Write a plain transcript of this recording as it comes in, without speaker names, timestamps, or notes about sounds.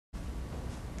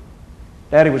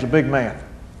Daddy was a big man.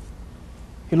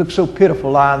 He looked so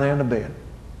pitiful lying there in the bed.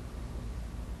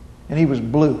 And he was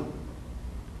blue.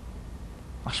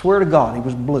 I swear to God, he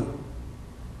was blue.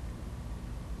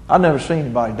 I'd never seen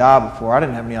anybody die before. I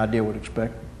didn't have any idea what to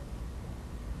expect.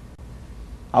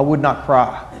 I would not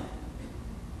cry.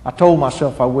 I told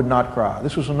myself I would not cry.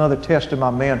 This was another test of my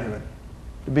manhood,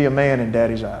 to be a man in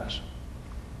Daddy's eyes.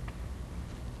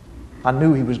 I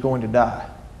knew he was going to die.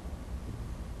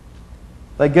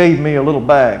 They gave me a little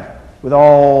bag with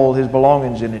all his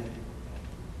belongings in it.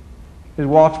 His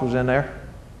watch was in there.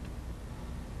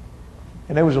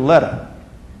 And there was a letter.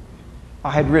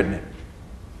 I had written it.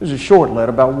 It was a short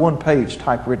letter, about 1 page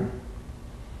typewritten.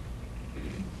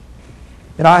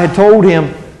 And I had told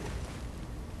him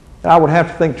that I would have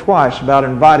to think twice about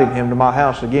inviting him to my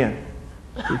house again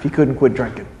if he couldn't quit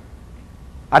drinking.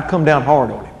 I'd come down hard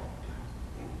on him.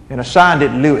 And I signed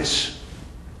it Lewis.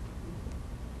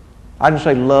 I didn't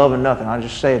say love or nothing. I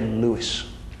just said Lewis.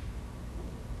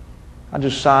 I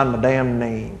just signed my damn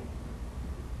name.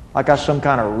 Like I was some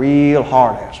kind of real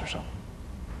hard ass or something.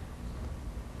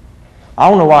 I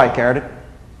don't know why he carried it.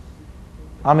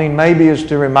 I mean, maybe it's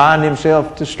to remind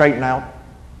himself to straighten out.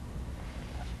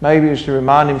 Maybe it's to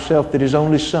remind himself that his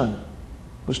only son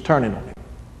was turning on him.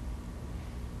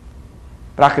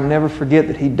 But I can never forget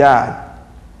that he died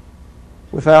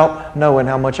without knowing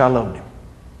how much I loved him.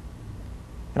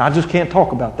 And I just can't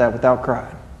talk about that without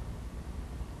crying.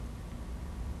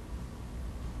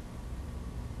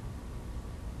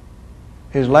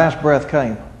 His last breath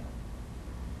came.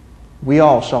 We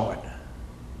all saw it.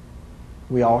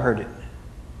 We all heard it.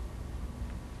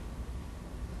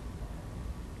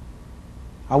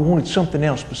 I wanted something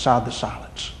else beside the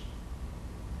silence.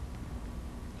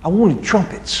 I wanted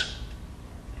trumpets.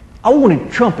 I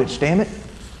wanted trumpets, damn it.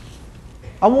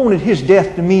 I wanted his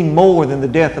death to mean more than the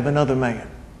death of another man.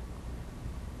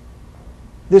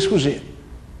 This was it.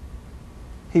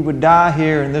 He would die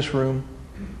here in this room,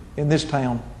 in this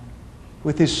town,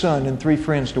 with his son and 3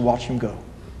 friends to watch him go.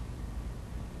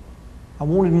 I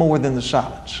wanted more than the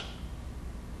silence,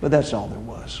 but that's all there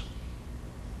was.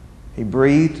 He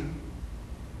breathed,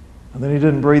 and then he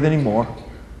didn't breathe anymore.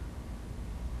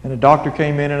 And a doctor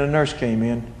came in and a nurse came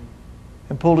in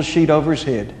and pulled a sheet over his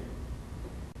head,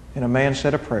 and a man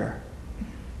said a prayer,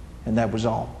 and that was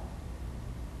all.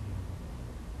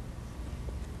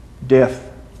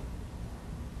 Death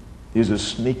is a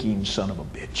sneaking son of a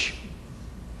bitch.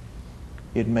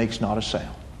 It makes not a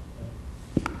sound.